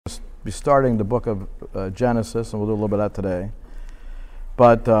be starting the book of Genesis, and we'll do a little bit of that today.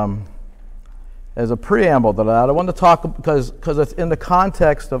 But as a preamble to that, I want to talk, because it's in the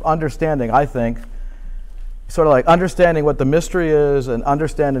context of understanding, I think, sort of like understanding what the mystery is and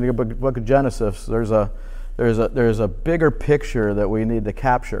understanding the book of Genesis, there's a bigger picture that we need to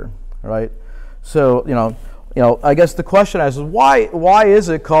capture, right? So, I guess the question is why is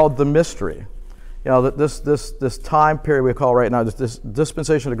it called the mystery? This time period we call right now, this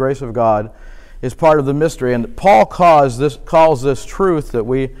dispensation of the grace of God, is part of the mystery. And Paul calls this truth that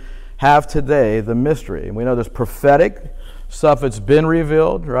we have today the mystery. And we know there's prophetic stuff that's been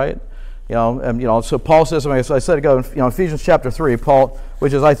revealed, right? So Paul says, as I said ago, in Ephesians chapter 3, Paul,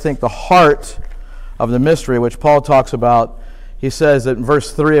 which is, I think, the heart of the mystery, which Paul talks about, he says that in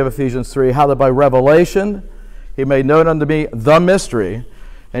verse 3 of Ephesians 3, how that by revelation he made known unto me the mystery.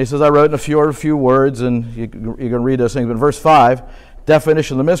 And he says, I wrote in a few words, and you can read those things. But in verse 5,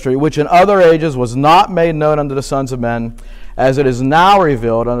 definition of the mystery, which in other ages was not made known unto the sons of men, as it is now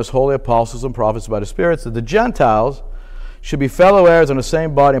revealed unto his holy apostles and prophets by the Spirit, that the Gentiles should be fellow heirs in the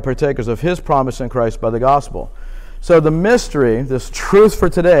same body and partakers of his promise in Christ by the gospel. So the mystery, this truth for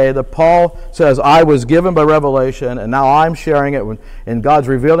today that Paul says, I was given by revelation, and now I'm sharing it, and God's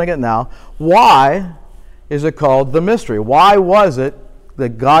revealing it now. Why is it called the mystery? Why was it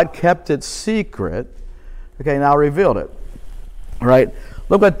that God kept it secret, now revealed it? Right?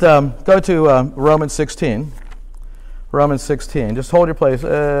 Look at, go to Romans 16. Romans 16. Just hold your place. You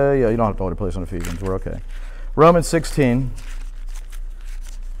don't have to hold your place on Ephesians. We're okay. Romans 16.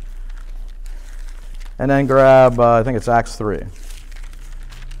 And then grab, I think it's Acts 3.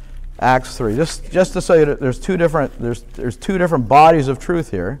 Acts 3. Just to say that there's two different bodies of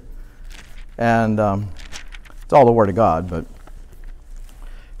truth here. And it's all the Word of God, but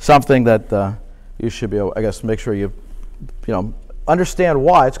something that you should be able, I guess, make sure you understand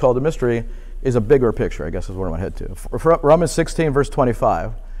why it's called a mystery is a bigger picture, I guess is what I'm going to head to. Romans 16, verse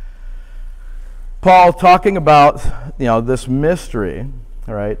 25. Paul talking about, this mystery,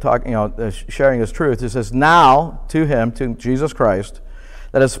 all right, sharing his truth. He says, now to him, to Jesus Christ,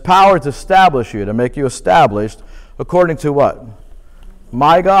 that has power to establish you, to make you established according to what?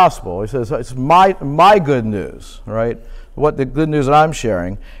 My gospel. He says, it's my good news, right? What the good news that I'm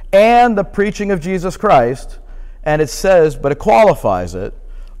sharing, and the preaching of Jesus Christ, and it says, but it qualifies it,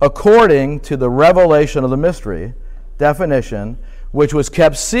 according to the revelation of the mystery, definition, which was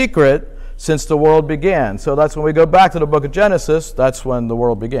kept secret since the world began. So that's when we go back to the book of Genesis, that's when the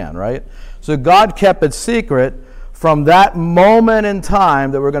world began, right? So God kept it secret from that moment in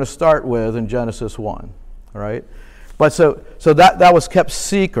time that we're going to start with in Genesis 1, all right? But so that was kept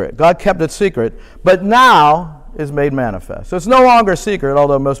secret. God kept it secret, but now is made manifest. So it's no longer secret,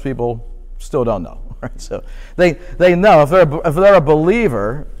 although most people still don't know. Right? So they know if they're a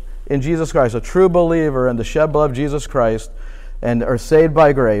believer in Jesus Christ, a true believer in the shed blood of Jesus Christ, and are saved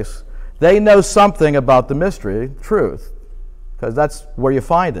by grace, they know something about the mystery, truth, because that's where you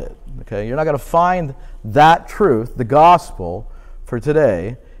find it. Okay, you're not going to find that truth, the gospel, for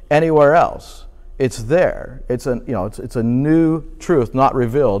today anywhere else. It's there. It's a new truth, not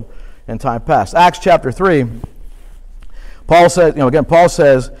revealed in time past. Acts chapter 3. Paul says, Paul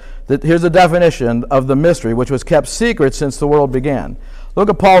says that here's the definition of the mystery, which was kept secret since the world began. Look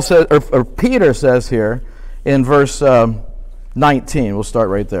at Paul says, or Peter says here in verse 19. We'll start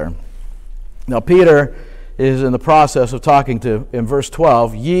right there. Now Peter is in the process of talking to, in verse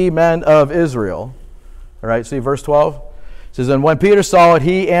 12, ye men of Israel. All right, see verse 12? It says, and when Peter saw it,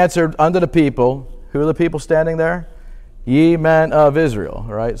 he answered unto the people. Who are the people standing there? Ye men of Israel.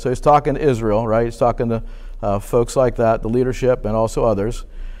 All right, so he's talking to Israel, right? He's talking to folks like that, the leadership, and also others.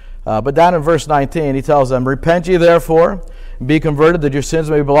 But down in verse 19, he tells them, repent ye therefore, and be converted, that your sins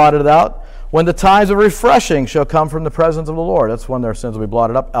may be blotted out, when the times of refreshing shall come from the presence of the Lord. That's when their sins will be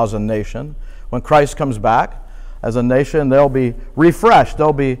blotted up as a nation. When Christ comes back, as a nation, they'll be refreshed.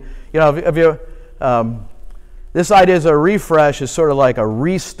 They'll be, this idea of a refresh is sort of like a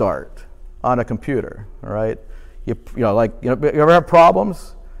restart on a computer, all right? You ever have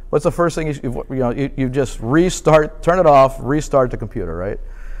problems? What's the first thing you just restart, turn it off, restart the computer, right?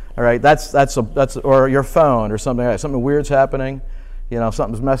 All right, that's or your phone or something like that. Something weird's happening,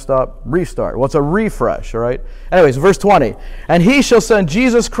 something's messed up, restart. Well, it's a refresh, all right? Anyways, verse 20, and he shall send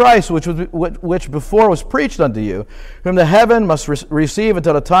Jesus Christ, which before was preached unto you, whom the heaven must receive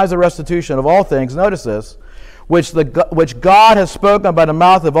until the times of restitution of all things. Notice this, which God has spoken by the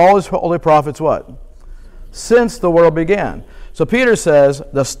mouth of all his holy prophets, what? Since the world began. So Peter says,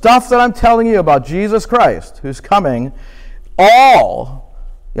 the stuff that I'm telling you about Jesus Christ, who's coming, all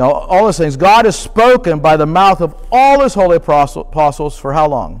those things, God has spoken by the mouth of all his holy apostles for how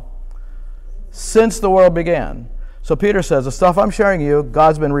long? since the world began. So Peter says, the stuff I'm sharing you,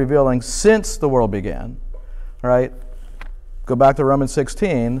 God's been revealing since the world began. All right? Go back to Romans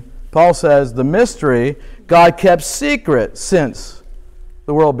 16. Paul says, the mystery God kept secret since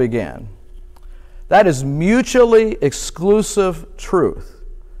the world began. That is mutually exclusive truth.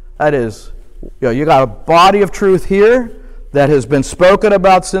 That is, you got a body of truth here that has been spoken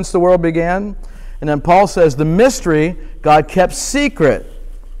about since the world began. And then Paul says the mystery God kept secret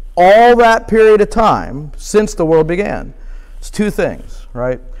all that period of time since the world began. It's two things,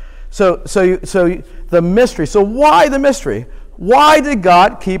 right? So the mystery. So why the mystery? Why did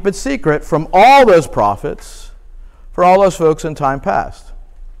God keep it secret from all those prophets, for all those folks in time past?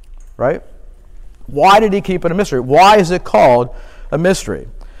 Right? Why did he keep it a mystery? Why is it called a mystery?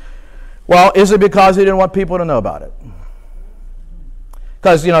 Well, is it because he didn't want people to know about it?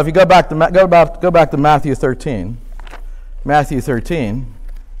 Because, if you go back to Matthew 13,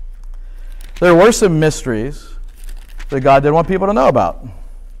 there were some mysteries that God didn't want people to know about.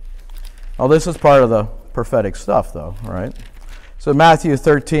 Well, this is part of the prophetic stuff, though, right? So Matthew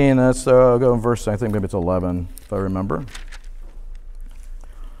 13, let's go in verse, I think maybe it's 11, if I remember.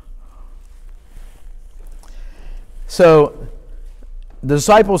 So the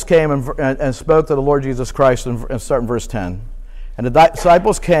disciples came and spoke to the Lord Jesus Christ, and start in verse 10. And the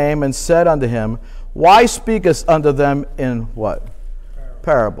disciples came and said unto him, why speakest unto them in what?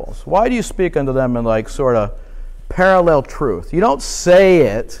 Parables. Why do you speak unto them in like sort of parallel truth? You don't say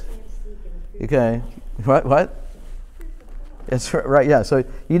it. Okay. What? It's right. Yeah. So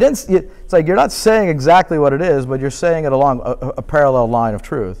you didn't. It's like you're not saying exactly what it is, but you're saying it along a parallel line of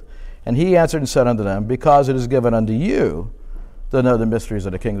truth. And he answered and said unto them, because it is given unto you to know the mysteries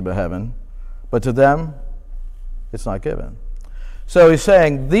of the kingdom of heaven, but to them it's not given. So he's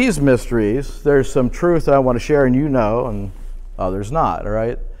saying these mysteries, there's some truth that I want to share and and others not, all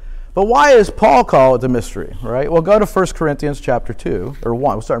right? But why is Paul call it a mystery, all right? Well, go to 1 Corinthians chapter 2, or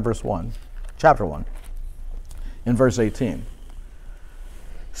 1. We'll start in verse 1, chapter 1, in verse 18.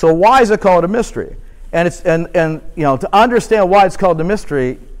 So why is it called a mystery? And it's to understand why it's called a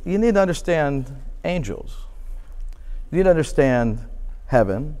mystery, you need to understand angels. You need to understand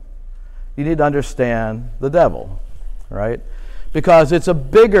heaven. You need to understand the devil, right? Because it's a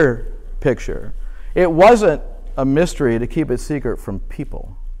bigger picture. It wasn't a mystery to keep it secret from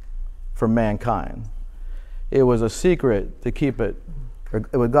people, from mankind. It was a secret to keep it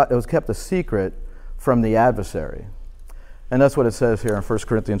was kept a secret from the adversary. And that's what it says here in 1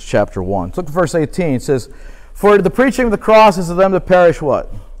 Corinthians chapter 1. So look at verse 18. It says, for the preaching of the cross is to them that perish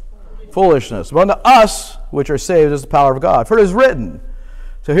what? Foolishness. But unto us, which are saved, is the power of God. For it is written.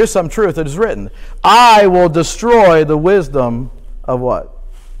 So here's some truth that is written. I will destroy the wisdom of what?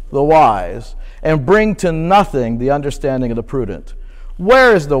 The wise, and bring to nothing the understanding of the prudent.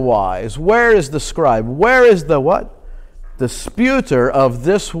 Where is the wise? Where is the scribe? Where is the what? Disputer of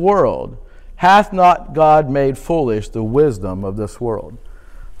this world. Hath not God made foolish the wisdom of this world?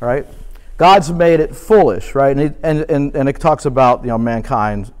 All right? God's made it foolish, right? And it talks about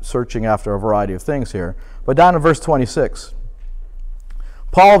mankind searching after a variety of things here. But down in verse 26,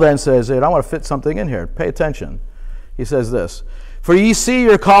 Paul then says, I want to fit something in here. Pay attention. He says this, for ye see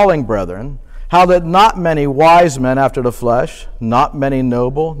your calling, brethren, how that not many wise men after the flesh, not many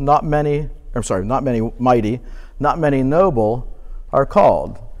noble, not many mighty, not many noble are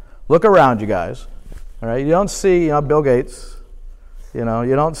called. Look around you guys. All right, you don't see Bill Gates. You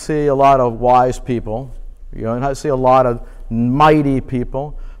don't see a lot of wise people. You don't see a lot of mighty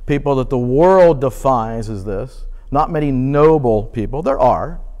people that the world defines as this. Not many noble people. There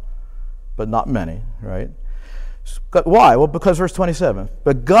are, but not many, right? Why? Well, because verse 27.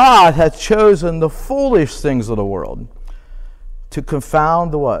 But God hath chosen the foolish things of the world to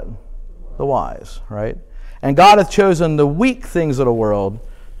confound the what? The wise, right? And God hath chosen the weak things of the world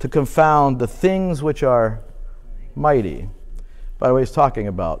to confound the things which are mighty. By the way, he's talking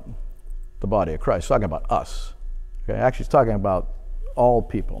about the body of Christ. He's talking about us. Okay? Actually, he's talking about all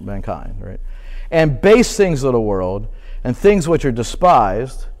people, mankind, right? And base things of the world and things which are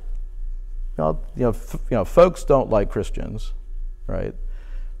despised. Folks don't like Christians, right?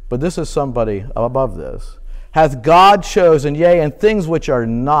 But this is somebody above this. Hath God chosen, yea, and things which are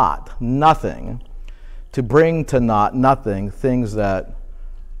not, nothing, to bring to naught, nothing, things that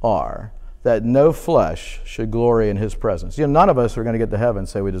are, that no flesh should glory in his presence. None of us are going to get to heaven and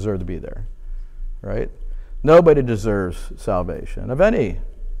say we deserve to be there, right? Nobody deserves salvation of any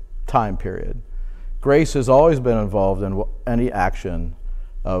time period. Grace has always been involved in any action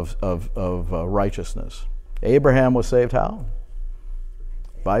of righteousness. Abraham was saved how?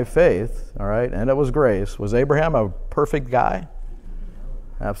 By faith, all right? And it was grace. Was Abraham a perfect guy?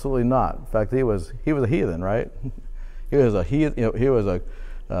 Absolutely not. In fact, he was a heathen, right? He was a heathen. He was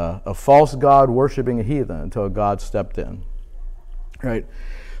a false god worshiping heathen until God stepped in, right?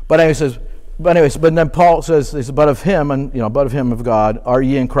 But then Paul says, but of him, and but of him of God, are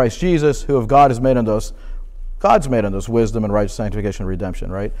ye in Christ Jesus, who of God is made unto us. God's made unto us wisdom and righteous sanctification and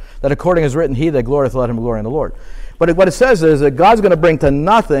redemption, right? That according as written, he that glorieth, let him glory in the Lord. But what it says is that God's going to bring to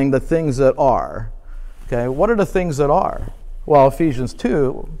nothing the things that are. Okay, what are the things that are? Well, Ephesians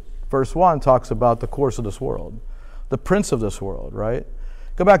 2, verse 1 talks about the course of this world, the prince of this world, right?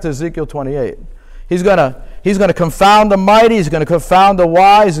 Go back to Ezekiel 28. He's going to confound the mighty. He's going to confound the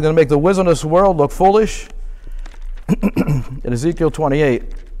wise. He's going to make the wisdom of this world look foolish. In Ezekiel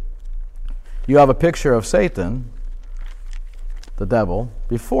 28, you have a picture of Satan, the devil,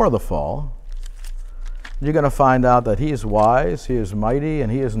 before the fall. You're going to find out that he is wise, he is mighty,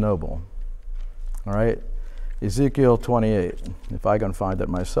 and he is noble. All right? Ezekiel 28. If I can find it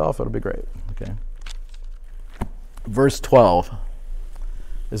myself, it'll be great. Okay. Verse 12.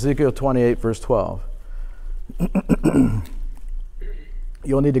 Ezekiel 28, verse 12.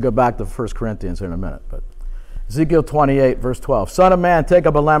 You'll need to go back to 1 Corinthians here in a minute. But Ezekiel 28, verse 12. Son of man, take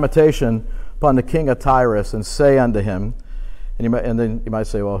up a lamentation upon the king of Tyrus, and say unto him, and then you might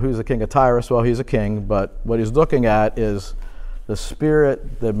say, well, who's the king of Tyrus? Well, he's a king, but what he's looking at is the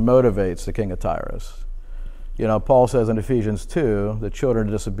spirit that motivates the king of Tyrus. Paul says in Ephesians 2, the children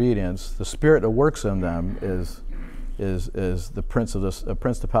of disobedience, the spirit that works in them is the prince of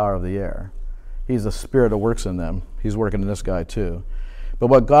the power of the air. He's the spirit that works in them. He's working in this guy too. But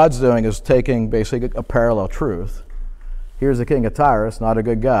what God's doing is taking basically a parallel truth. Here's the king of Tyrus, not a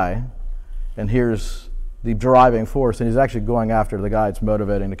good guy, and here's the driving force, and he's actually going after the guy that's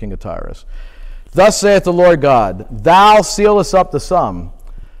motivating the king of Tyrus. Thus saith the Lord God, thou sealest up the sum,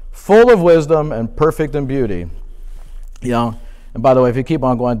 full of wisdom and perfect in beauty. And by the way, if you keep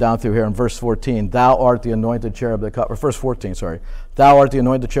on going down through here in verse 14, thou art the anointed cherub that covereth. Verse 14, sorry. Thou art the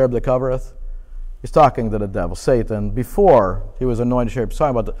anointed cherub that covereth. He's talking to the devil, Satan, before he was anointed cherub. He's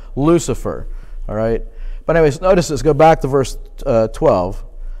talking about Lucifer, all right? But anyways, notice this. Go back to verse 12.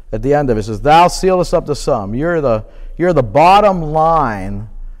 At the end of it, it says, thou sealest up the sum. You're the bottom line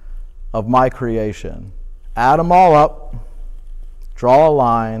of my creation. Add them all up. Draw a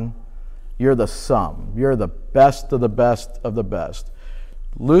line. You're the sum. You're the best of the best of the best.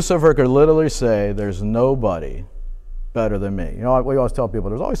 Lucifer could literally say, there's nobody better than me. We always tell people,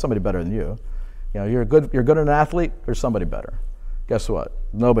 there's always somebody better than you. You're good an athlete, there's somebody better. Guess what?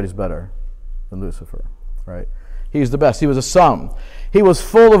 Nobody's better than Lucifer, right? He's the best. He was a sum. He was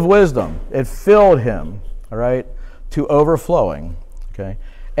full of wisdom. It filled him, all right, to overflowing, okay,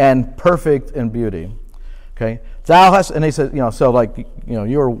 and perfect in beauty, okay. Thou hast, and he said, you're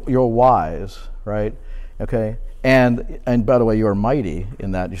wise, right, okay, and by the way, you are mighty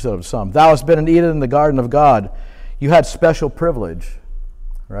in that. You still have some. Thou hast been in Eden in the garden of God. You had special privilege,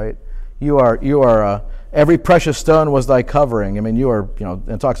 right? You are. Every precious stone was thy covering. I mean, you are. And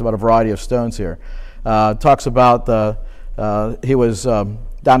it talks about a variety of stones here. Talks about he was down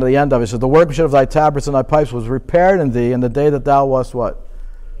to the end of it. It says, the workmanship of thy tabrets and thy pipes was repaired in thee in the day that thou wast what?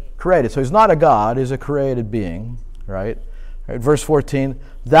 Created. So he's not a God, he's a created being, right? Verse 14,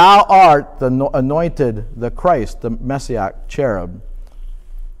 thou art the anointed, the Christ, the Messiah cherub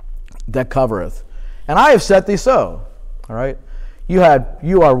that covereth. And I have set thee so, all right? You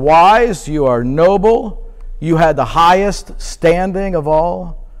are wise, you are noble, you had the highest standing of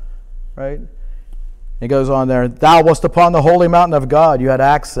all, right? He goes on there, thou wast upon the holy mountain of God. You had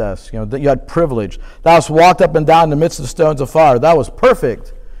access, you had privilege. Thou hast walked up and down in the midst of stones of fire. Thou was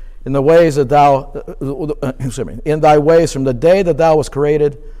perfect in the ways that in thy ways from the day that thou was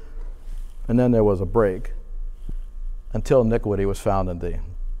created. And then there was a break until iniquity was found in thee,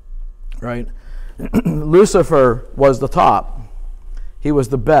 right? Lucifer was the top. He was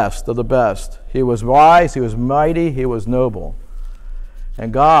the best of the best. He was wise, he was mighty, he was noble.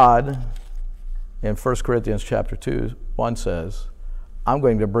 And God, in 1 Corinthians chapter 2, 1 says, I'm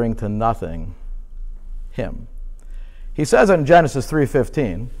going to bring to nothing him. He says in Genesis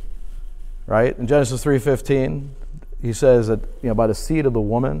 3:15, right? In Genesis 3:15, he says that, by the seed of the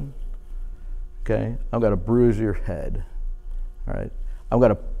woman, okay, I'm going to bruise your head, all right? I'm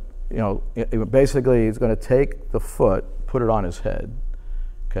going to, basically he's going to take the foot, put it on his head,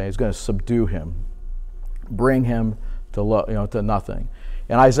 okay? He's going to subdue him, bring him to nothing.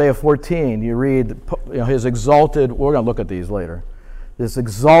 In Isaiah 14, you read his exalted, we're going to look at these later, this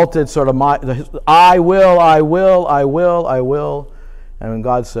exalted sort of, I will, and when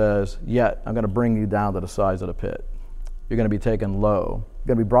God says, yet I'm going to bring you down to the sides of the pit. You're going to be taken low.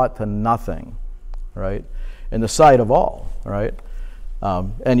 You're going to be brought to nothing, right? In the sight of all, right?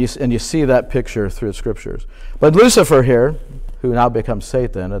 And you see that picture through the Scriptures. But Lucifer here, who now becomes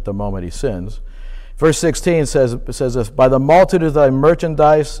Satan at the moment he sins, verse 16 says this: by the multitude of thy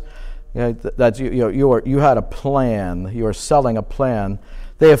merchandise, that you had a plan, you are selling a plan.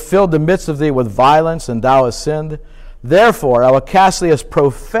 They have filled the midst of thee with violence, and thou hast sinned. Therefore, I will cast thee as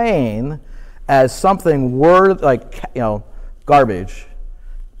profane as something garbage,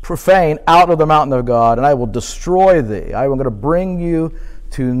 profane, out of the mountain of God, and I will destroy thee. I am going to bring you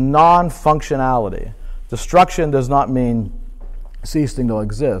to non-functionality. Destruction does not mean ceasing to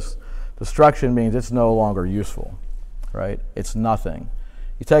exist. Destruction means it's no longer useful, right? It's nothing.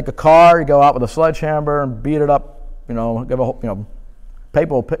 You take a car, you go out with a sledgehammer and beat it up.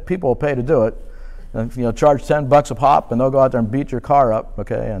 People will pay to do it, and charge $10 a pop, and they'll go out there and beat your car up,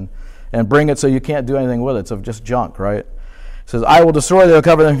 okay, and bring it so you can't do anything with it. It's just junk, right? It says, I will destroy thee,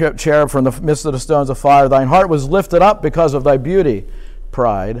 cover the cherub from the midst of the stones of fire. Thine heart was lifted up because of thy beauty,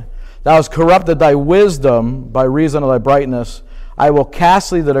 pride. Thou hast corrupted thy wisdom by reason of thy brightness. I will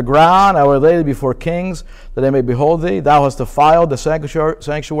cast thee to the ground. I will lay thee before kings, that they may behold thee. Thou hast defiled the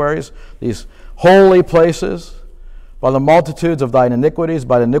sanctuaries, these holy places, by the multitudes of thine iniquities,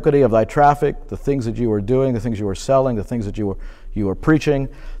 by the iniquity of thy traffic, the things that you were doing, the things you were selling, the things that you were preaching.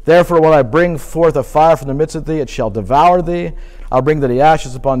 Therefore will I bring forth a fire from the midst of thee, it shall devour thee. I'll bring thee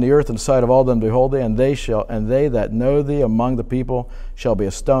ashes upon the earth in the sight of all them that behold thee, and they that know thee among the people shall be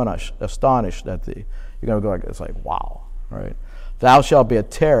astonished at thee. You're going to go like, it's like, wow, right? Thou shalt be a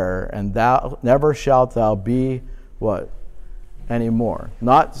terror, and thou never shalt thou be what? Anymore.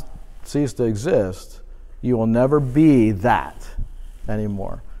 Not cease to exist. You will never be that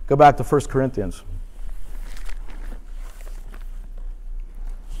anymore. Go back to 1 Corinthians.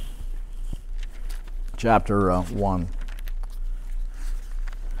 Chapter 1.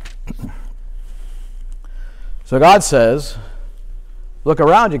 So God says, look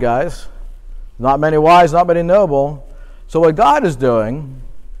around you guys. Not many wise, not many noble. So what God is doing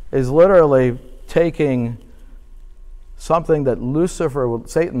is literally taking something that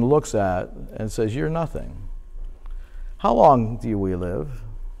Satan looks at and says, you're nothing. How long do we live?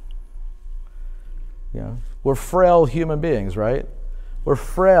 We're frail human beings, right? We're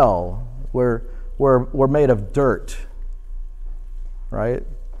frail. We're made of dirt, right?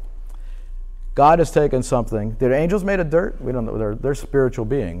 God has taken something. Did angels made of dirt? We don't know. They're spiritual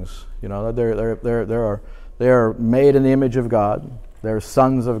beings. They are made in the image of God. They're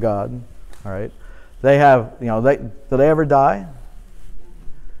sons of God. All right. They have. Do they ever die?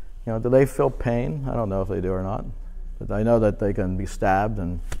 Do they feel pain? I don't know if they do or not, but I know that they can be stabbed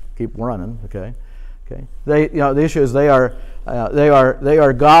and keep running. Okay. The issue is they are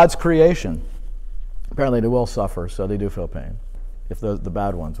God's creation. Apparently, they will suffer, so they do feel pain. If the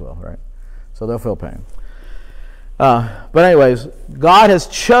bad ones will, right? So they'll feel pain. But anyways, God has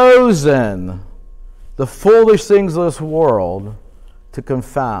chosen the foolish things of this world to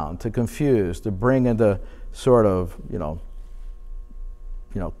confound, to confuse, to bring into sort of,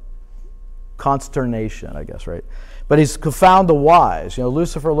 consternation, I guess, right? But he's confound the wise.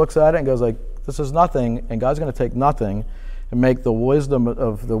 Lucifer looks at it and goes like, this is nothing, and God's going to take nothing and make the wisdom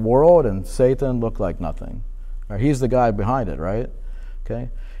of the world and Satan look like nothing. Right? He's the guy behind it, right? Okay.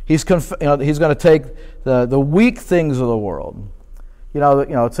 He's going to take the weak things of the world.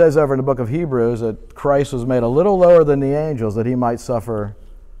 It says over in the book of Hebrews that Christ was made a little lower than the angels that he might suffer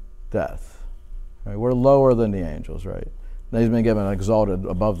death. Right? We're lower than the angels, right? And he's been given exalted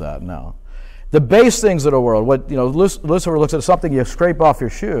above that now. The base things of the world, Lucifer looks at something you scrape off your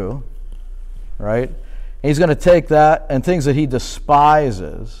shoe, right? And he's going to take that and things that he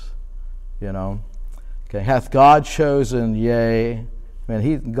despises, Okay, hath God chosen, yea.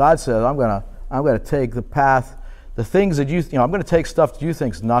 God says, I'm going to take the path, the things that I'm going to take stuff that you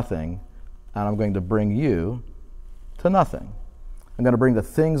think's nothing, and I'm going to bring you to nothing. I'm going to bring the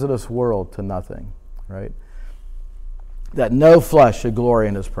things of this world to nothing, right? That no flesh should glory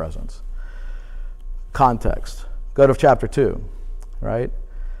in his presence. Context. Go to chapter 2, right?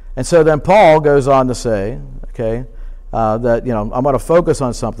 And so then Paul goes on to say, okay, that, I'm going to focus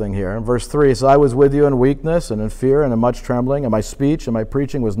on something here. In verse 3, it says, I was with you in weakness and in fear and in much trembling, and my speech and my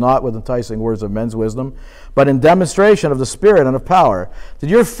preaching was not with enticing words of men's wisdom, but in demonstration of the Spirit and of power. That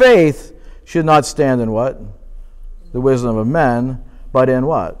your faith should not stand in what? The wisdom of men, but in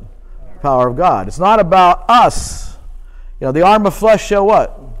what? Power of God. It's not about us. The arm of flesh shall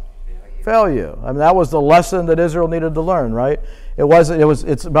what? Fail you. That was the lesson that Israel needed to learn, right?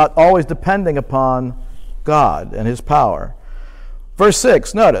 It's about always depending upon God and his power. Verse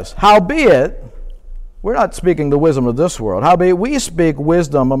 6, notice, howbeit, we're not speaking the wisdom of this world, howbeit we speak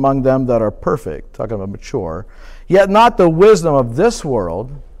wisdom among them that are perfect, talking about mature, Yet not the wisdom of this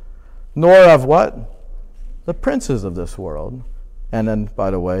world, nor of what? The princes of this world. And then,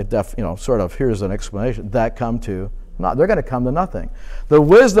 by the way, here's an explanation, that come to not. They're going to come to nothing. The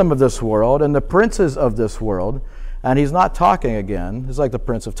wisdom of this world and the princes of this world, and he's not talking again, he's like the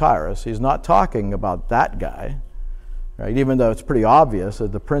prince of Tyrus. He's not talking about that guy, right? Even though it's pretty obvious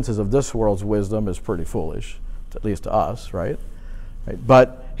that the princes of this world's wisdom is pretty foolish, at least to us, right?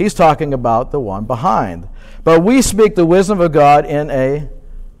 But he's talking about the one behind. But we speak the wisdom of God in a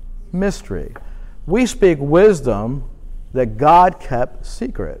mystery. We speak wisdom that God kept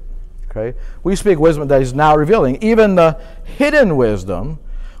secret. Okay? We speak wisdom that he's now revealing. Even the hidden wisdom,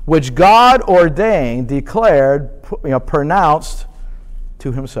 which God ordained, declared, pronounced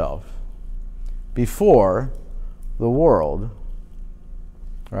to himself before the world.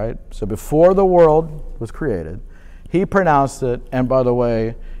 Right? So before the world was created, he pronounced it, and by the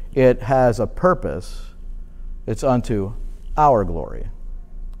way, it has a purpose. It's unto our glory.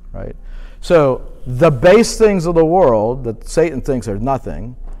 Right? So the base things of the world that Satan thinks are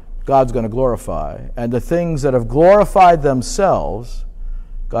nothing, God's going to glorify. And the things that have glorified themselves,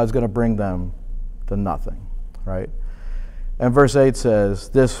 God's going to bring them to nothing. Right? And verse 8 says,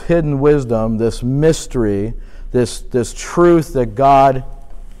 this hidden wisdom, this mystery, this truth that God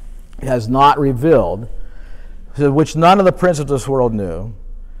has not revealed, which none of the princes of this world knew,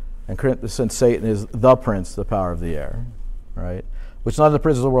 and since Satan is the prince, the power of the air, right? Which none of the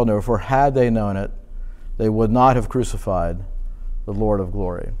princes of the world knew, for had they known it, they would not have crucified the Lord of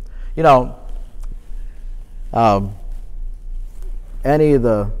glory. You know, any of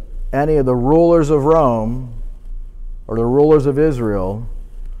the rulers of Rome or the rulers of Israel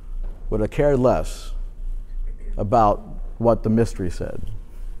would have cared less about what the mystery said.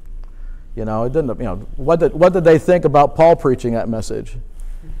 You know, it didn't. You know, what did they think about Paul preaching that message?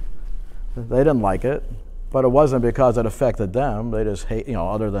 They didn't like it, but it wasn't because it affected them. They just hate,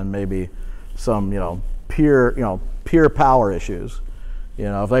 other than maybe some, peer power issues.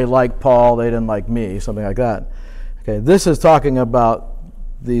 If they liked Paul, they didn't like me, something like that. Okay, this is talking about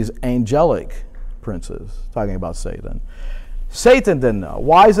these angelic princes, talking about Satan. Satan didn't know.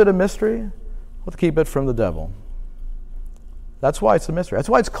 Why is it a mystery? Well, to keep it from the devil. That's why it's a mystery. That's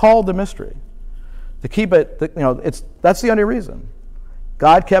why it's called the mystery. To keep it, that's the only reason.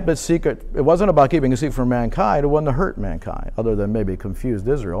 God kept it secret. It wasn't about keeping it secret from mankind. It wasn't to hurt mankind, other than maybe confused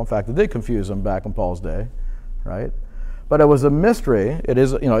Israel. In fact, it did confuse them back in Paul's day, right? But it was a mystery.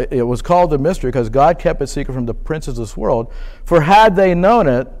 It was called a mystery because God kept it secret from the princes of this world. For had they known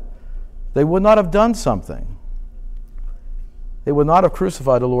it, they would not have done something. They would not have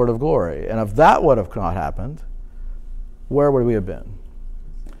crucified the Lord of glory. And if that would have not happened, where would we have been?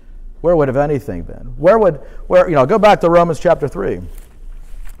 Where would have anything been? Go back to Romans chapter 3.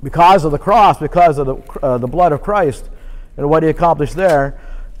 Because of the cross, because of the blood of Christ and what he accomplished there,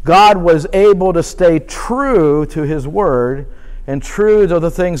 God was able to stay true to his word and true to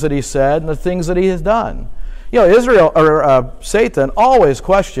the things that he said and the things that he has done. Satan always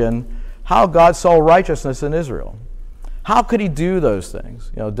questioned how God saw righteousness in Israel. How could he do those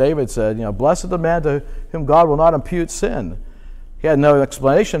things? David said, blessed the man to whom God will not impute sin. He had no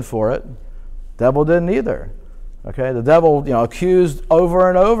explanation for it. Devil didn't either. Okay, the devil, accused over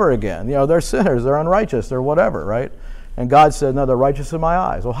and over again. They're sinners, they're unrighteous, they're whatever, right? And God said, no, they're righteous in my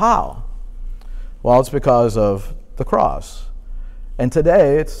eyes. Well, how? Well, it's because of the cross. And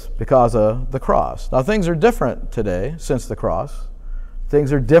today, it's because of the cross. Now, things are different today since the cross.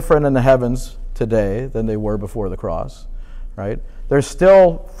 Things are different in the heavens today than they were before the cross, right? There's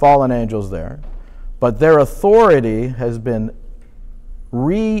still fallen angels there, but their authority has been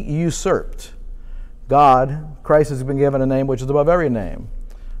re-usurped. Christ has been given a name which is above every name,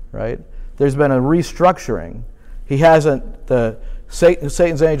 right? There's been a restructuring. He hasn't,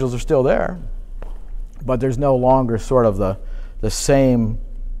 Satan's angels are still there, but there's no longer sort of the same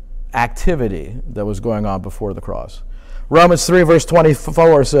activity that was going on before the cross. Romans 3 verse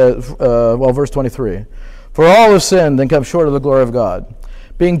 24 says, verse 23, for all have sinned and come short of the glory of God,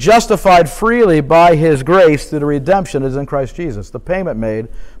 being justified freely by his grace through the redemption that is in Christ Jesus. The payment made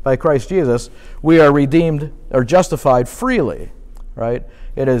by Christ Jesus, we are redeemed or justified freely, right?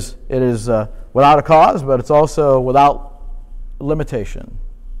 It is without a cause, but it's also without limitation,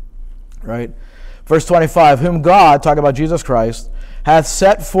 right? Verse 25, whom God, talking about Jesus Christ, hath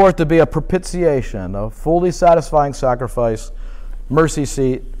set forth to be a propitiation, a fully satisfying sacrifice, mercy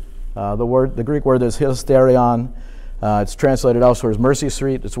seat. The Greek word is histerion. It's translated elsewhere as mercy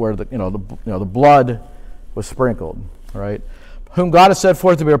seat. It's where the blood was sprinkled, right? Whom God has set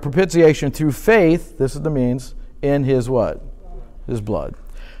forth to be a propitiation through faith. This is the means in his what? His blood.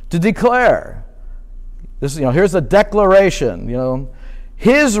 To declare This, here's the declaration,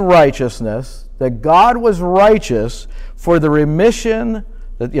 his righteousness, that God was righteous for the remission,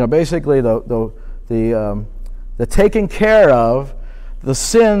 that basically the taking care of the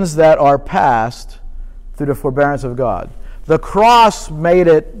sins that are past through the forbearance of God. The cross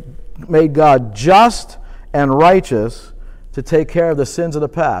made God just and righteous to take care of the sins of the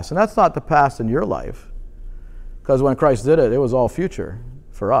past. And that's not the past in your life, because when Christ did it, it was all future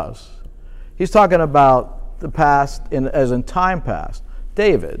for us. He's talking about the past as in time past.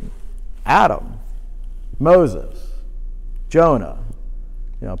 David, Adam, Moses, Jonah.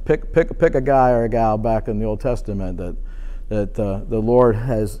 Pick a guy or a gal back in the Old Testament that the Lord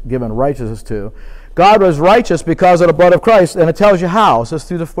has given righteousness to. God was righteous because of the blood of Christ, and it tells you how. It says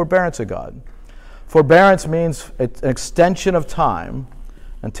through the forbearance of God. Forbearance means an extension of time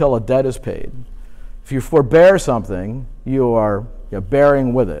until a debt is paid. If you forbear something, you are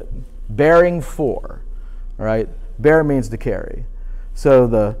bearing with it. Bearing for. All right? Bear means to carry. So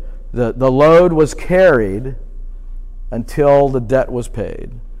the load was carried until the debt was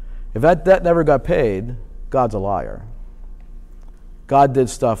paid. If that debt never got paid, God's a liar. God did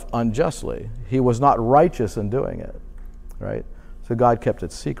stuff unjustly. He was not righteous in doing it, right? So God kept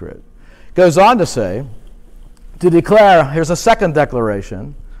it secret. Goes on to say, to declare, here's a second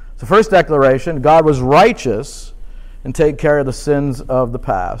declaration. The first declaration, God was righteous in taking care of the sins of the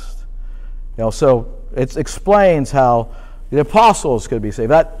past. So it explains how the apostles could be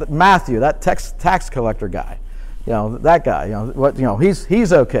saved. That Matthew, that tax collector guy, that guy,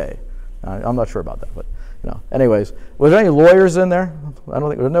 he's okay. I'm not sure about that, but anyways, was there any lawyers in there? I don't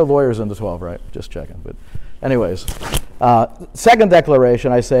think there were no lawyers in the 12, right? Just checking. But anyways, second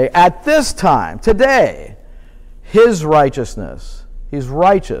declaration, I say, at this time, today, his righteousness, he's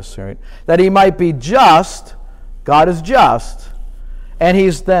righteous, right? That he might be just, God is just, and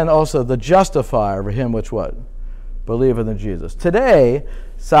he's then also the justifier of him which what? Believeth in Jesus. Today,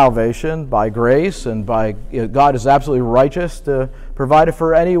 salvation by grace and by God is absolutely righteous to provide it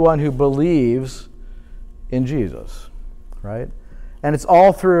for anyone who believes in Jesus, right? And it's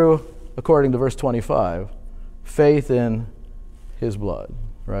all through, according to verse 25, faith in his blood,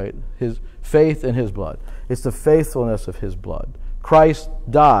 right? His faith in his blood. It's the faithfulness of his blood. Christ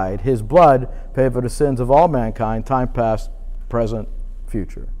died. His blood paid for the sins of all mankind, time past, present,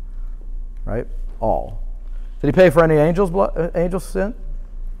 future, right? All. Did he pay for any angel's sin?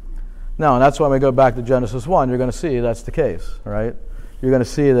 No, and that's why when we go back to Genesis 1, you're going to see that's the case, right? You're going to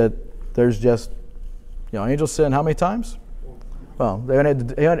see that there's just, angels sin how many times? Well,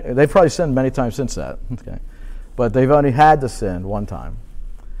 they've probably sinned many times since that, okay? But they've only had to sin one time.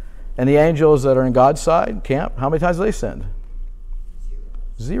 And the angels that are in God's side, camp, how many times have they sinned?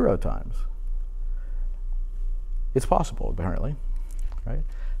 0 times. It's possible, apparently, right?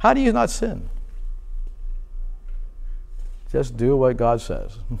 How do you not sin? Just do what God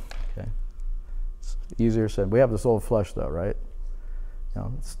says. Okay, it's easier said. We have this old flesh, though, right?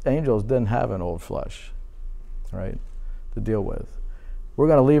 Angels didn't have an old flesh, right, to deal with. We're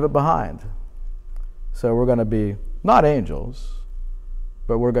going to leave it behind. So we're going to be not angels,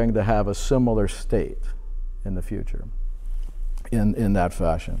 but we're going to have a similar state in the future, in that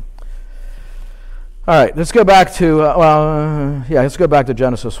fashion. All right, let's go back to let's go back to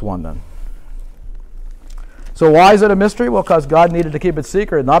Genesis 1 then. So why is it a mystery? Well, because God needed to keep it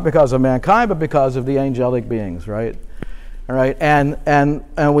secret, not because of mankind, but because of the angelic beings, right? All right, and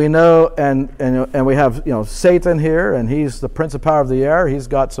we know, and we have Satan here, and he's the prince of power of the air. He's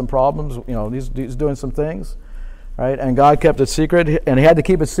got some problems. He's doing some things, right? And God kept it secret, and he had to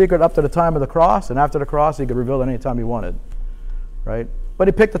keep it secret up to the time of the cross. And after the cross, he could reveal it any time he wanted, right? But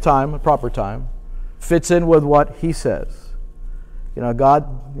he picked a proper time, fits in with what he says.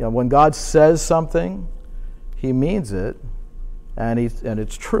 God. When God says something, he means it, and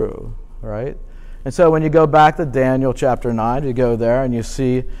it's true, right? And so when you go back to Daniel chapter 9, you go there and you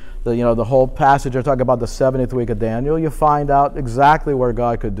see the whole passage. They're talking about the 70th week of Daniel. You find out exactly where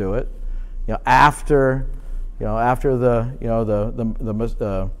God could do it. After the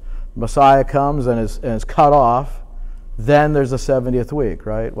Messiah comes and is cut off, then there's the 70th week,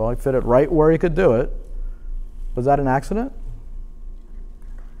 right? Well, he fit it right where he could do it. Was that an accident?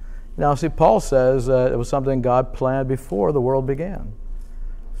 Now, see, Paul says it was something God planned before the world began.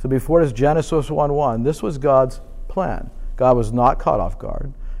 So before this Genesis 1:1, this was God's plan. God was not caught off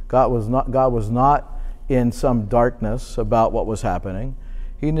guard. God was not in some darkness about what was happening.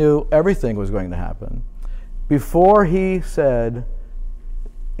 He knew everything was going to happen. Before he said,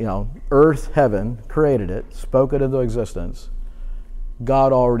 earth, heaven, created it, spoke it into existence,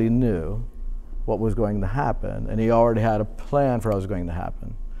 God already knew what was going to happen, and he already had a plan for what was going to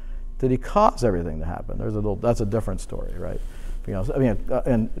happen. Did he cause everything to happen? That's a different story, right?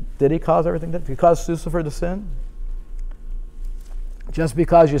 And did he cause everything? Did he cause Lucifer to sin? Just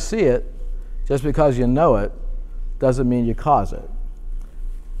because you see it, just because you know it, doesn't mean you cause it.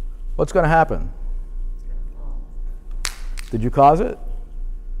 What's going to happen? Did you cause it?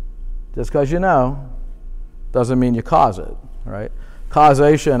 Just because you know doesn't mean you cause it, right?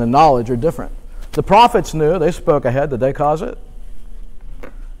 Causation and knowledge are different. The prophets knew. They spoke ahead. Did they cause it?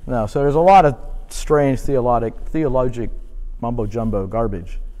 No. So there's a lot of strange theologic mumbo-jumbo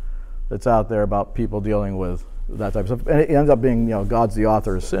garbage that's out there about people dealing with that type of stuff. And it ends up being, God's the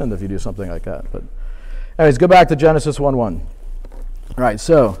author of sin if you do something like that. But anyways, go back to Genesis 1:1. All right,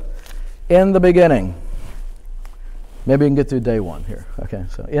 so in the beginning, maybe we can get through day 1 here. Okay,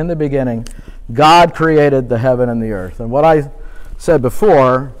 so in the beginning, God created the heaven and the earth. And what I said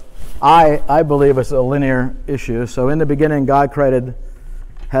before, I believe it's a linear issue. So in the beginning, God created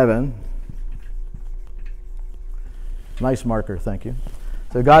heaven. Nice marker, thank you.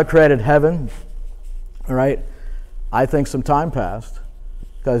 So God created heaven, all right? I think some time passed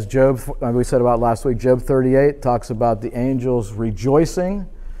because Job, we said about last week, Job 38 talks about the angels rejoicing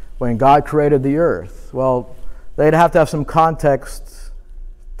when God created the earth. Well, they'd have to have some context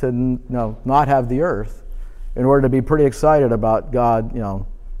to not have the earth in order to be pretty excited about God,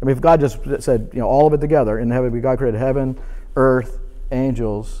 if God just said, all of it together, in heaven, God created heaven, earth,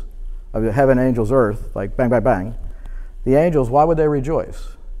 angels, heaven, angels, earth, like bang, bang, bang. The angels, why would they rejoice?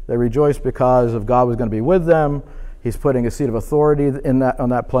 They rejoice because of God was going to be with them. He's putting a seat of authority on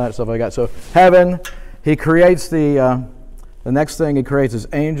that planet, stuff like that. So heaven, he creates the next thing he creates is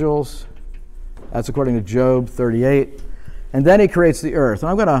angels. That's according to Job 38. And then he creates the earth. And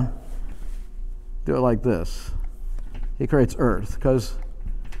I'm going to do it like this. He creates earth because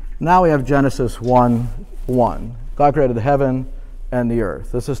now we have Genesis 1:1. God created the heaven and the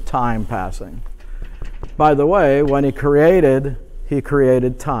earth. This is time passing. By the way, when he created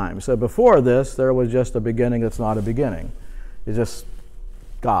time. So before this, there was just a beginning that's not a beginning. It's just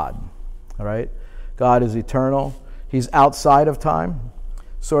God, all right? God is eternal. He's outside of time.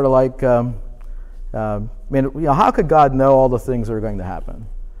 Sort of like, how could God know all the things that are going to happen?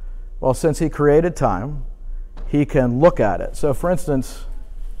 Well, since he created time, he can look at it. So for instance,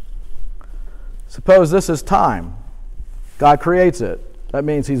 suppose this is time. God creates it. That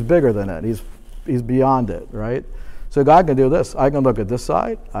means he's bigger than it. He's beyond it, right? So God can do this. I can look at this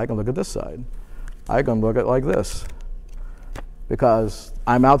side. I can look at this side. I can look at it like this because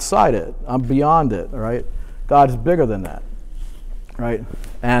I'm outside it. I'm beyond it, right? God is bigger than that, right?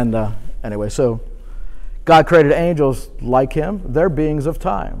 And anyway, so God created angels like him. They're beings of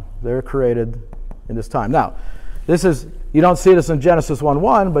time. They're created in this time. Now, you don't see this in Genesis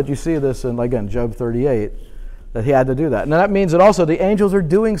 1:1, but you see this in, again, Job 38, that he had to do that. And that means that also the angels are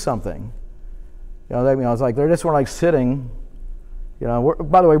doing something. It's like they just weren't like sitting.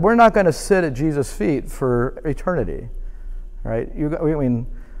 By the way, we're not going to sit at Jesus' feet for eternity, right?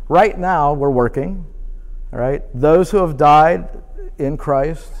 Right now we're working, all right? Those who have died in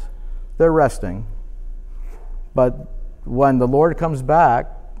Christ, they're resting. But when the Lord comes back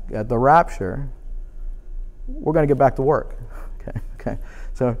at the rapture, we're going to get back to work. Okay.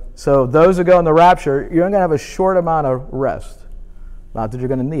 So those who go in the rapture, you're going to have a short amount of rest. Not that you're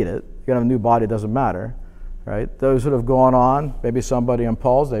going to need it. You're going to have a new body, it doesn't matter, right? Those that have gone on, maybe somebody in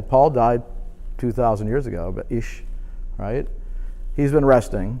Paul's day, Paul died 2,000 years ago, but ish, right? He's been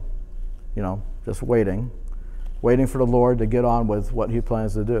resting, just waiting for the Lord to get on with what he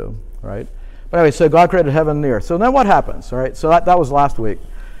plans to do, right? But anyway, so God created heaven and the earth. So then what happens, all right? So that was last week.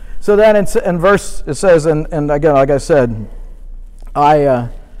 So then in verse, it says, and again, like I said,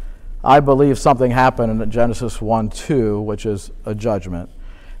 I believe something happened in Genesis 1:2, which is a judgment.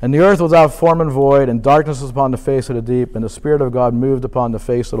 And the earth was without form and void, and darkness was upon the face of the deep, and the Spirit of God moved upon the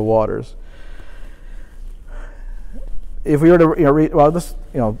face of the waters. If we were to read,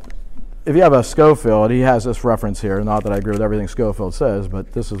 if you have a Scofield, he has this reference here. Not that I agree with everything Scofield says,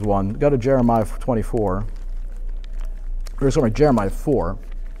 but this is one. Go to Jeremiah 24. Or sorry, Jeremiah 4.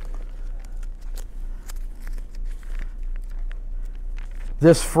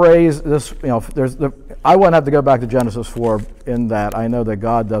 This phrase, I wouldn't have to go back to Genesis 4 in that I know that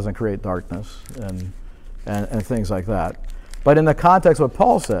God doesn't create darkness and things like that. But in the context of what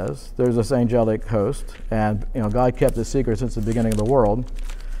Paul says, there's this angelic host, and God kept the secret since the beginning of the world,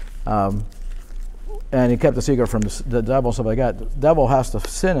 and he kept the secret from the devil and stuff like that. The devil has to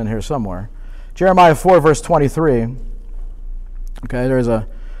sin in here somewhere. Jeremiah 4, verse 23. Okay, there's a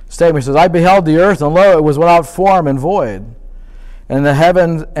statement that says, "I beheld the earth, and lo, it was without form and void. And the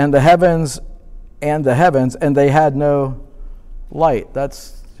heavens, and they had no light."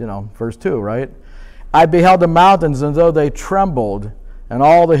 That's verse 2, right? I beheld the mountains, and though they trembled, and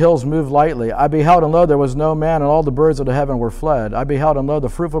all the hills moved lightly. I beheld, and lo, there was no man, and all the birds of the heaven were fled. I beheld, and lo, the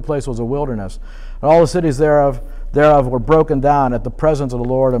fruitful place was a wilderness, and all the cities thereof were broken down at the presence of the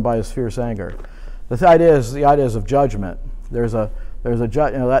Lord and by his fierce anger. The idea is of judgment. There's a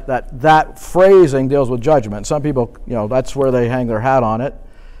that phrasing deals with judgment. Some people, that's where they hang their hat on it,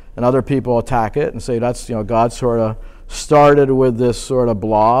 and other people attack it and say that's, God sort of started with this sort of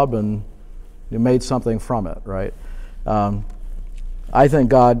blob and you made something from it, right? I think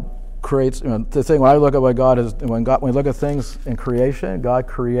God creates. The thing when I look at what God is, when we look at things in creation, God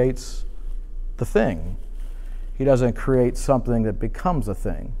creates the thing. He doesn't create something that becomes a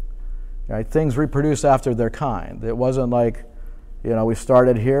thing. Right? Things reproduce after their kind. It wasn't like, we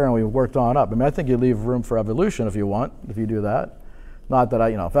started here and we worked on up. I think you leave room for evolution if you want, if you do that. Not that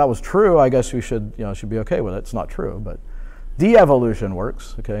if that was true, I guess we should be okay with it. It's not true, but de-evolution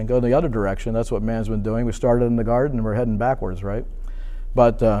works. Okay, go in the other direction. That's what man's been doing. We started in the garden and we're heading backwards, right?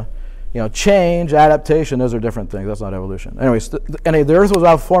 But change, adaptation, those are different things. That's not evolution. Anyways, the earth was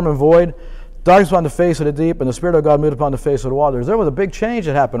without form and void, darkness upon the face of the deep, and the Spirit of God moved upon the face of the waters. There was a big change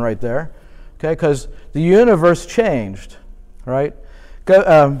that happened right there, okay? Because the universe changed, right?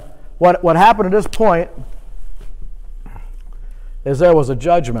 What happened at this point is there was a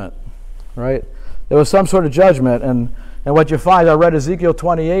judgment, right? There was some sort of judgment, and what you find, I read Ezekiel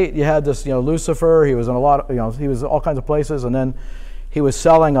 28. You had this, Lucifer. He was in a lot of, he was all kinds of places, and then he was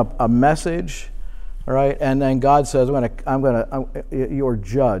selling a message, all right? And then God says, you're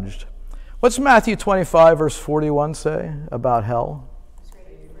judged. What's Matthew 25, verse 41 say about hell?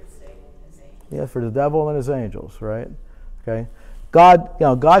 Yeah, for the devil and his angels, right? Okay.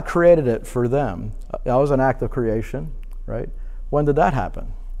 God created it for them. That was an act of creation, right? When did that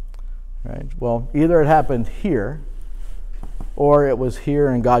happen? Right? Well, either it happened here, or it was here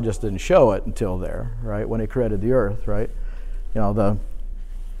and God just didn't show it until there, right? When he created the earth, right?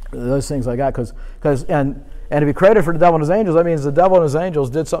 Those things like that, and if he created for the devil and his angels, that means the devil and his angels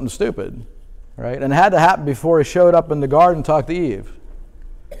did something stupid, right? And it had to happen before he showed up in the garden and talked to Eve,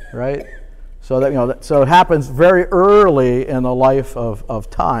 right? So that so it happens very early in the life of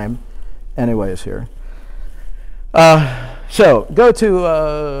time, anyways. Here, so go to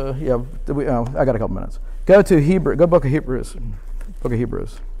I got a couple minutes. Go to book of Hebrews,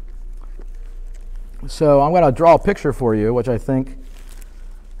 So I'm going to draw a picture for you, which I think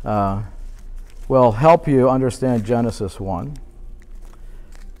will help you understand Genesis 1.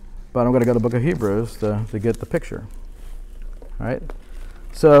 But I'm going to go to the book of Hebrews to get the picture. All right?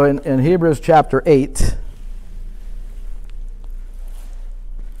 So in Hebrews chapter 8,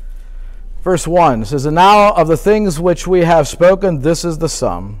 verse 1, it says, "And now of the things which we have spoken, this is the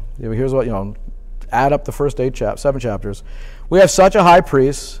sum." Here's what, add up the first 7 chapters. "We have such a high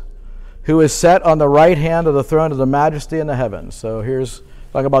priest who is set on the right hand of the throne of the majesty in the heavens." So here's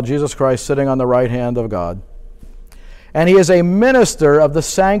talking about Jesus Christ sitting on the right hand of God. "And he is a minister of the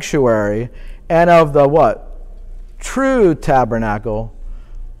sanctuary and of the" what? "True tabernacle,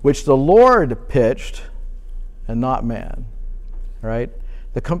 which the Lord pitched and not man." Right?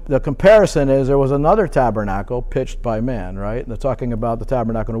 The comparison is there was another tabernacle pitched by man, right? And they're talking about the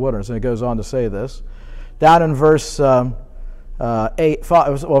tabernacle in the wilderness. And it goes on to say this. Down in verse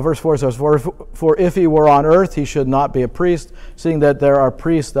verse 4 says, For if he were on earth, he should not be a priest, seeing that there are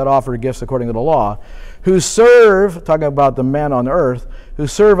priests that offer gifts according to the law, who serve," talking about the men on earth, "who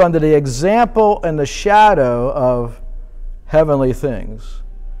serve under the example and the shadow of heavenly things."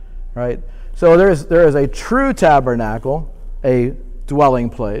 Right? So there is a true tabernacle, a dwelling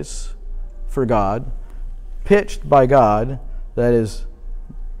place for God, pitched by God, that is,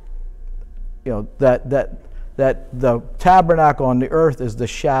 that the tabernacle on the earth is the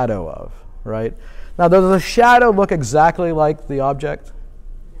shadow of, right? Now, does the shadow look exactly like the object?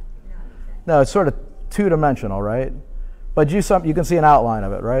 No, it's sort of two-dimensional, right? But you can see an outline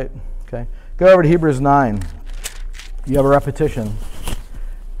of it, right? Okay. Go over to Hebrews 9. You have a repetition.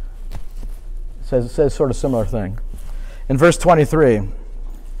 It says sort of similar thing. In verse 23,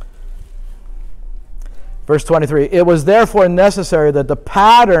 "It was therefore necessary that the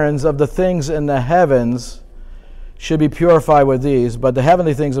patterns of the things in the heavens should be purified with these, but the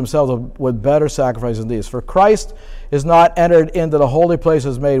heavenly things themselves with better sacrifices than these. For Christ is not entered into the holy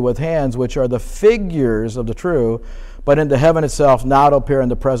places made with hands, which are the figures of the true, but into heaven itself, now to appear in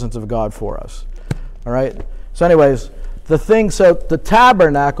the presence of God for us." All right? So anyways, the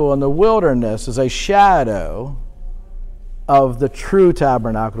tabernacle in the wilderness is a shadow of the true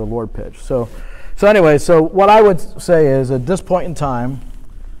tabernacle the Lord pitched. So what I would say is, at this point in time,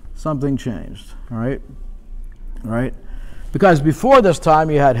 something changed. All right? Because before this time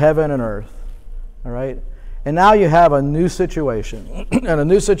you had heaven and earth, all right? And now you have a new situation. And a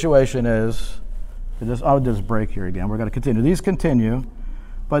new situation is, I'll just break here again. We're going to continue. These continue,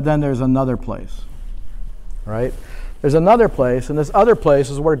 but then there's another place, all right? There's another place, and this other place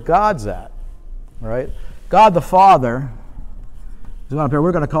is where God's at, all right? God the Father is up here.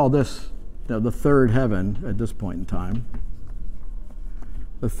 We're going to call this the third heaven at this point in time.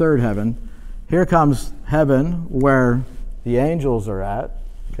 The third heaven. Here comes heaven where the angels are at,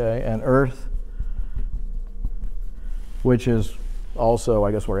 okay, and earth, which is also,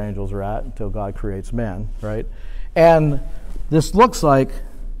 I guess, where angels are at until God creates man, right? And this looks like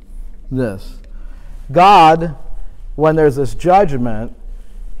this. God, when there's this judgment,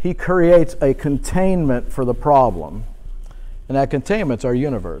 he creates a containment for the problem. And that containment's our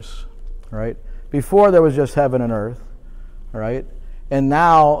universe, right? Before there was just heaven and earth, right? And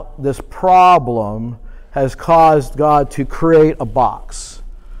now this problem has caused God to create a box.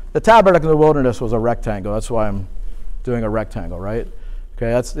 The tabernacle in the wilderness was a rectangle. That's why I'm doing a rectangle, right?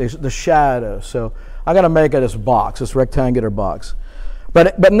 Okay, that's the shadow. So I'm going to make it this box, this rectangular box.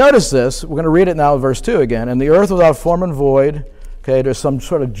 But notice this. We're going to read it now in verse 2 again. And the earth without form and void. Okay, there's some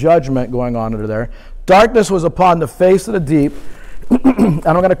sort of judgment going on under there. Darkness was upon the face of the deep. And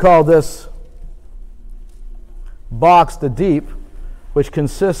I'm going to call this box the deep, which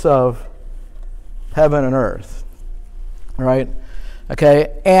consists of heaven and earth, right?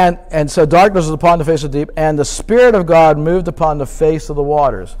 Okay, and so darkness was upon the face of the deep, and the Spirit of God moved upon the face of the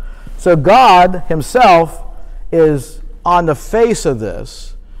waters. So God himself is on the face of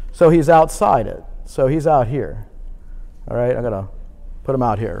this, so he's outside it. So he's out here, all right? I'm going to put him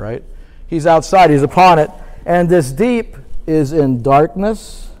out here, right? He's outside, he's upon it, and this deep is in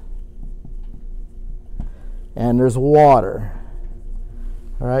darkness, and there's water,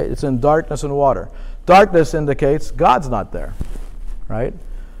 all right? It's in darkness and water. Darkness indicates God's not there, right?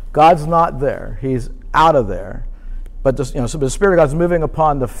 God's not there. He's out of there. But so the Spirit of God's moving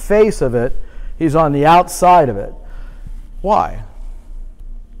upon the face of it. He's on the outside of it. Why?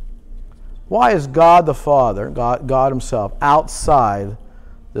 Why is God the Father, God himself, outside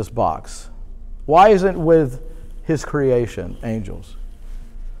this box? Why isn't with his creation, angels?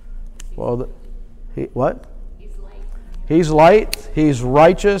 Well, what? He's light, he's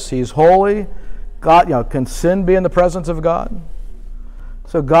righteous, he's holy. God, can sin be in the presence of God?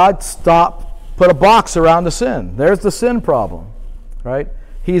 So God put a box around the sin. There's the sin problem, right?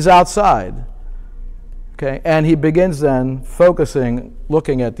 He's outside. Okay, and he begins then focusing,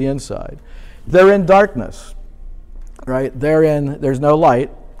 looking at the inside. They're in darkness, right? There's no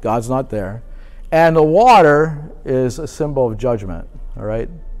light. God's not there. And the water is a symbol of judgment, all right?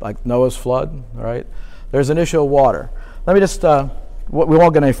 Like Noah's flood, all right? There's an issue of water. Let me just, we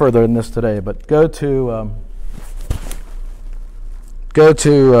won't get any further in this today, but go to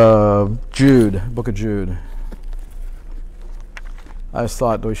Jude, book of Jude. I just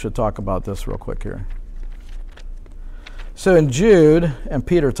thought we should talk about this real quick here. So in Jude, and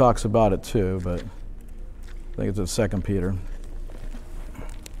Peter talks about it too, but I think it's in 2 Peter.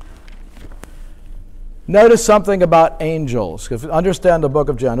 Notice something about angels. If you understand the book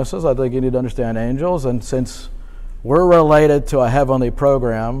of Genesis, I think you need to understand angels, and since we're related to a heavenly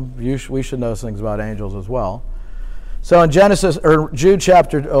program, we should know things about angels as well. So in Genesis, or Jude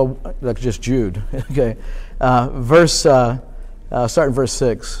chapter, just Jude, okay, starting verse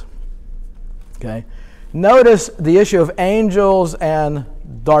 6, okay. Notice the issue of angels and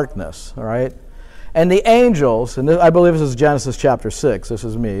darkness, all right? And the angels, and I believe this is Genesis chapter 6, this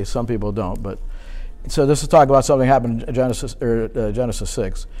is me, some people don't, but, so this is talking about something happened in Genesis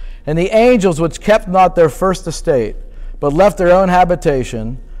 6. And the angels which kept not their first estate, but left their own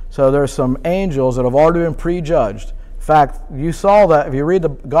habitation, so there's some angels that have already been prejudged. In fact, you saw that if you read the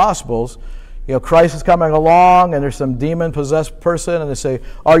Gospels, Christ is coming along and there's some demon-possessed person and they say,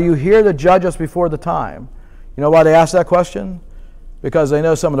 are you here to judge us before the time? You know why they ask that question? Because they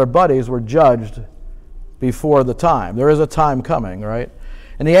know some of their buddies were judged before the time. There is a time coming, right?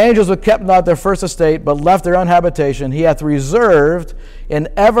 And the angels who kept not their first estate, but left their own habitation, he hath reserved in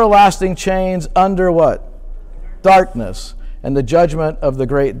everlasting chains under what? Darkness, and the judgment of the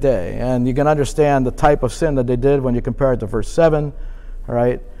great day. And you can understand the type of sin that they did when you compare it to verse 7, all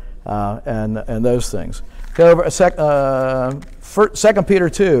right? And those things. Go over 2 Peter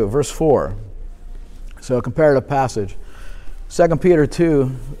 2, verse 4. So a comparative passage. 2 Peter 2,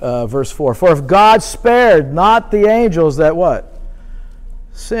 verse 4. For if God spared not the angels that what?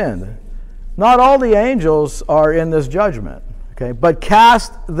 Sinned. Not all the angels are in this judgment, okay? But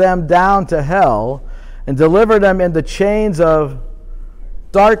cast them down to hell and delivered them into chains of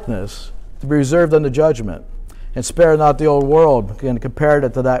darkness to be reserved unto judgment. and spared not the old world, and compared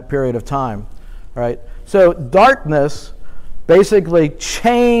it to that period of time. All right? So darkness basically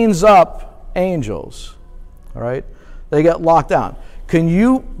chains up angels. All right? They get locked down.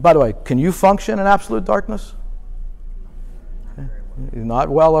 By the way, can you function in absolute darkness? Not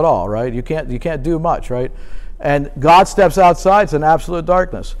well at all, right? You can't do much, right? And God steps outside, it's an absolute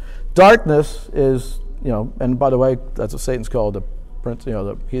darkness. Darkness is, and by the way, that's what Satan's called, the prince,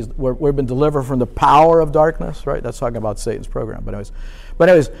 we've been delivered from the power of darkness, right? That's talking about Satan's program. But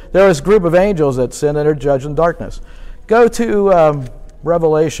anyways, there is a group of angels that sin and are judged in darkness. Go to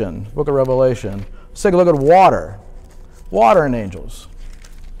Revelation, book of Revelation. Let's take a look at water. Water and angels.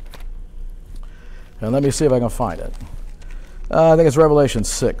 And let me see if I can find it. I think it's Revelation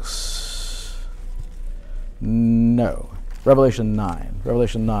 6. No. Revelation 9.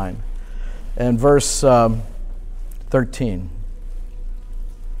 Revelation 9. And verse 13.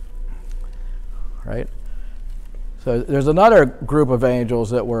 Right? So there's another group of angels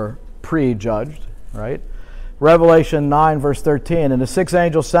that were prejudged, right? Revelation 9, verse 13. And the sixth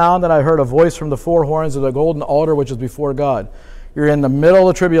angel sounded, and I heard a voice from the four horns of the golden altar which is before God. You're in the middle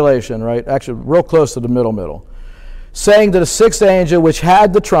of tribulation, right? Actually, real close to the middle. Saying to the sixth angel which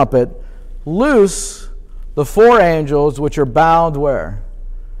had the trumpet, loose the four angels which are bound where?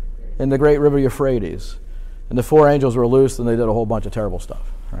 In the great river Euphrates. And the four angels were loosed, and they did a whole bunch of terrible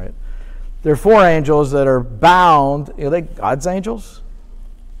stuff, right? There are four angels that are bound. Are they God's angels?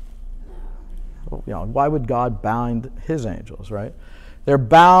 Why would God bind his angels, right? They're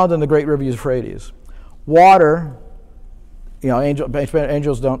bound in the great river Euphrates. Water,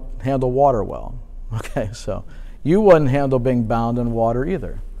 angels don't handle water well. Okay, so you wouldn't handle being bound in water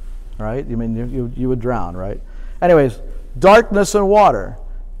either, right? You would drown, right? Anyways, darkness and water,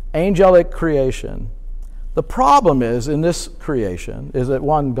 angelic creation. The problem is in this creation is that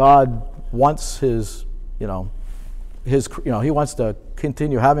God wants he wants to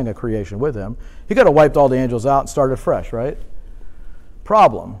continue having a creation with him. He could have wiped all the angels out and started fresh, right?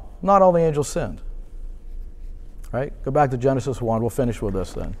 Problem, not all the angels sinned. Right? Go back to Genesis 1. We'll finish with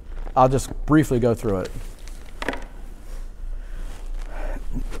this then. I'll just briefly go through it.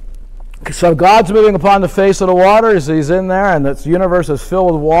 So God's moving upon the face of the waters. He's in there, and this universe is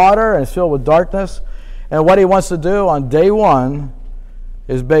filled with water and it's filled with darkness. And what he wants to do on day one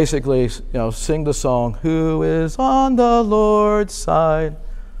is basically, sing the song, "Who is on the Lord's side?"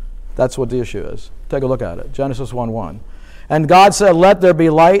 That's what the issue is. Take a look at it. Genesis 1:1. And God said, "Let there be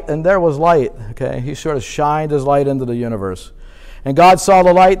light," and there was light. Okay, he sort of shined his light into the universe. And God saw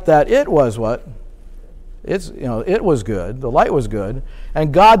the light that it was what? It was good. The light was good.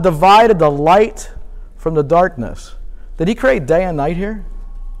 And God divided the light from the darkness. Did he create day and night here?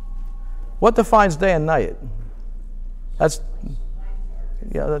 What defines day and night? It's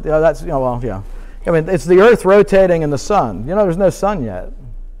the earth rotating and the sun. There's no sun yet.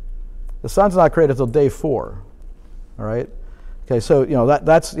 The sun's not created until day 4. All right? Okay, so,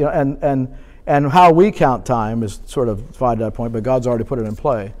 that's, and how we count time is sort of divided at that point, but God's already put it in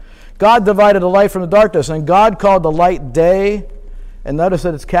play. God divided the light from the darkness, and God called the light day, and notice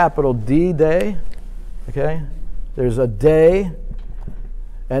that it's capital D, day. Okay? There's a day,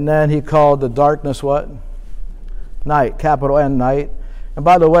 and then he called the darkness what? Night, capital N, night. And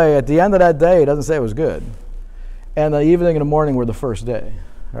by the way, at the end of that day, it doesn't say it was good. And the evening and the morning were the first day,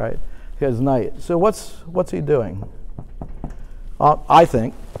 right? Because night. So what's he doing? I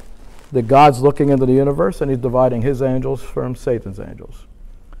think that God's looking into the universe and he's dividing his angels from Satan's angels.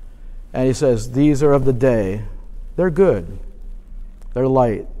 And he says, these are of the day. They're good. They're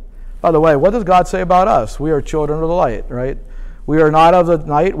light. By the way, what does God say about us? We are children of the light, right? We are not of the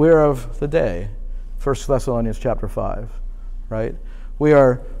night, we are of the day. 1 Thessalonians chapter 5, right? We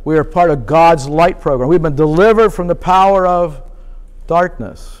are part of God's light program. We've been delivered from the power of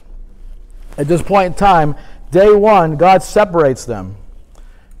darkness. At this point in time, day one, God separates them.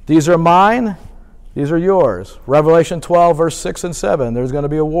 These are mine, these are yours. Revelation 12, verse 6 and 7, there's going to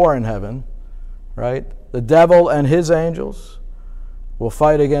be a war in heaven, right? The devil and his angels will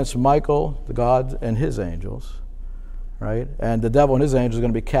fight against Michael, the God, and his angels, right? And the devil and his angels are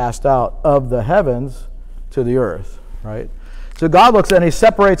going to be cast out of the heavens to the earth, right? So God looks and he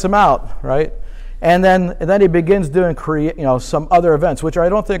separates them out, right? And then he begins doing some other events, which I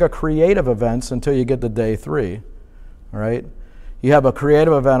don't think are creative events until you get to day 3, all right? You have a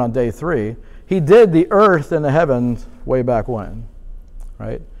creative event on day 3. He did the earth and the heavens way back when,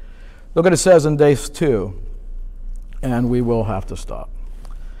 right? Look what it says in day 2, and we will have to stop.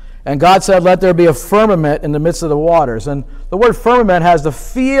 And God said, let there be a firmament in the midst of the waters. And the word firmament has the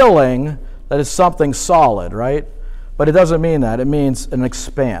feeling that it's something solid, right? But it doesn't mean that. It means an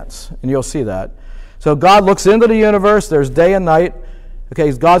expanse, and you'll see that. So God looks into the universe. There's day and night.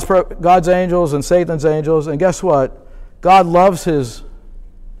 Okay, God's angels and Satan's angels. And guess what? God loves his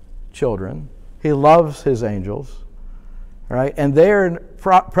children. He loves his angels. Right? And they are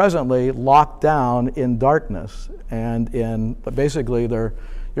presently locked down in darkness. And basically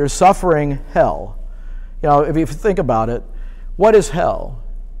you're suffering hell. You know, if you think about it, what is hell?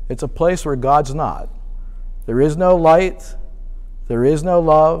 It's a place where God's not. There is no light. There is no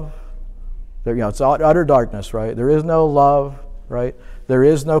love. It's utter darkness, right? There is no love, right? There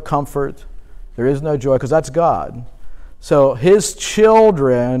is no comfort. There is no joy, because that's God. So his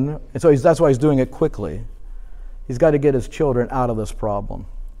children, and so that's why he's doing it quickly. He's got to get his children out of this problem,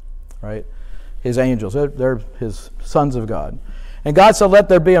 right? His angels, they're his sons of God. And God said, let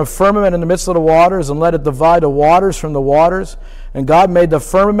there be a firmament in the midst of the waters, and let it divide the waters from the waters. And God made the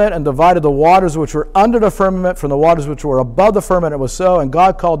firmament and divided the waters which were under the firmament from the waters which were above the firmament. It was so. And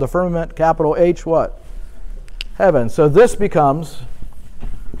God called the firmament, capital H, what? Heaven. So this becomes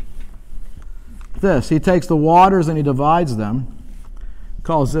this. He takes the waters and he divides them,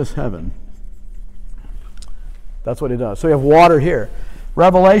 calls this heaven. That's what he does. So you have water here.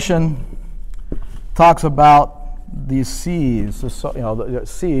 Revelation talks about these seas, the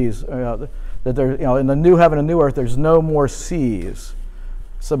seas, that there, in the new heaven and new earth, there's no more seas.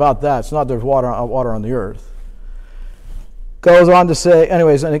 It's about that. It's not there's water on the earth. Goes on to say,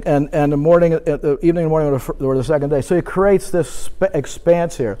 anyways, and the morning, the evening and morning were the second day. So he creates this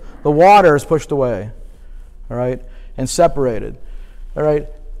expanse here. The water is pushed away, all right, and separated, all right.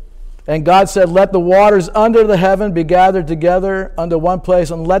 And God said, let the waters under the heaven be gathered together unto one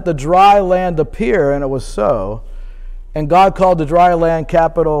place, and let the dry land appear. And it was so. And God called the dry land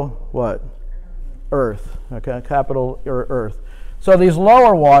capital what? Earth. Okay, capital earth. So these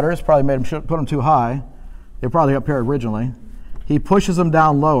lower waters, probably made them, put them too high. They're probably up here originally. He pushes them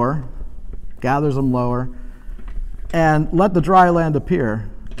down lower, gathers them lower, and let the dry land appear.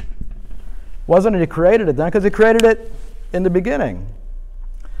 Wasn't it he created it then? Because he created it in the beginning.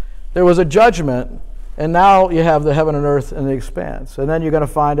 There was a judgment, and now you have the heaven and earth and the expanse. And then you're going to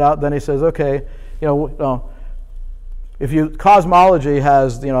find out, then he says, okay, cosmology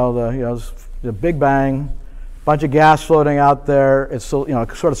has, the Big Bang, bunch of gas floating out there, it's, sort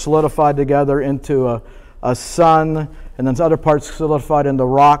of solidified together into a sun, and then other parts solidified into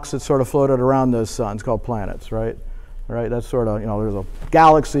rocks that sort of floated around those suns, called planets, right? Right, that's sort of, there's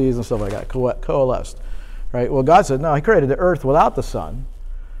galaxies and stuff like that, coalesced, right? Well, God said, no, he created the earth without the sun.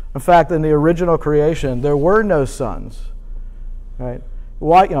 In fact, in the original creation, there were no suns, right?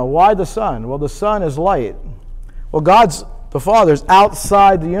 Why the sun? Well, the sun is light. Well, the Father is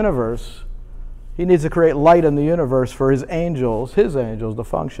outside the universe. He needs to create light in the universe for his angels to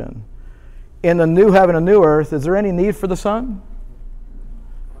function. In the new heaven and new earth, is there any need for the sun?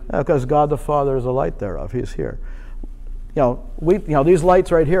 No, because God the Father is the light thereof. He's here. These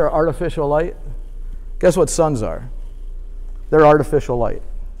lights right here are artificial light. Guess what suns are? They're artificial light.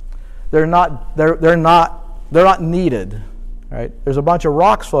 They're not needed, right? There's a bunch of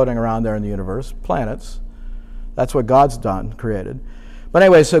rocks floating around there in the universe, planets. That's what God's done, created. But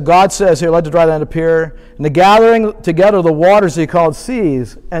anyway, so God says here, let the dry land appear, and the gathering together the waters he called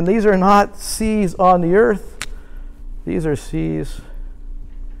seas. And these are not seas on the earth. These are seas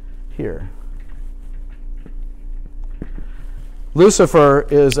here. Lucifer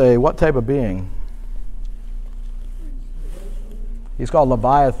is a what type of being? He's called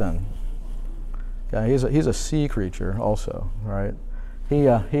Leviathan. Yeah, he's a sea creature also, right? He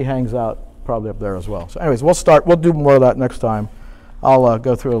hangs out probably up there as well. So anyways, we'll do more of that next time. I'll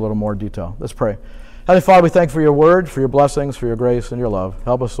go through a little more detail. Let's pray. Heavenly Father, we thank you for your word, for your blessings, for your grace and your love.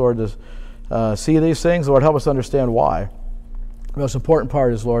 Help us, Lord, to see these things. Lord, help us understand why. The most important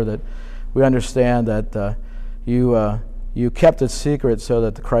part is, Lord, that we understand that you kept it secret so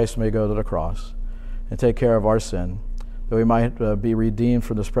that the Christ may go to the cross and take care of our sin, that we might be redeemed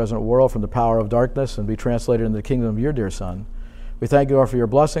from this present world, from the power of darkness, and be translated into the kingdom of your dear Son. We thank you, Lord, for your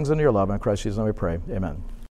blessings and your love. In Christ Jesus' name we pray. Amen.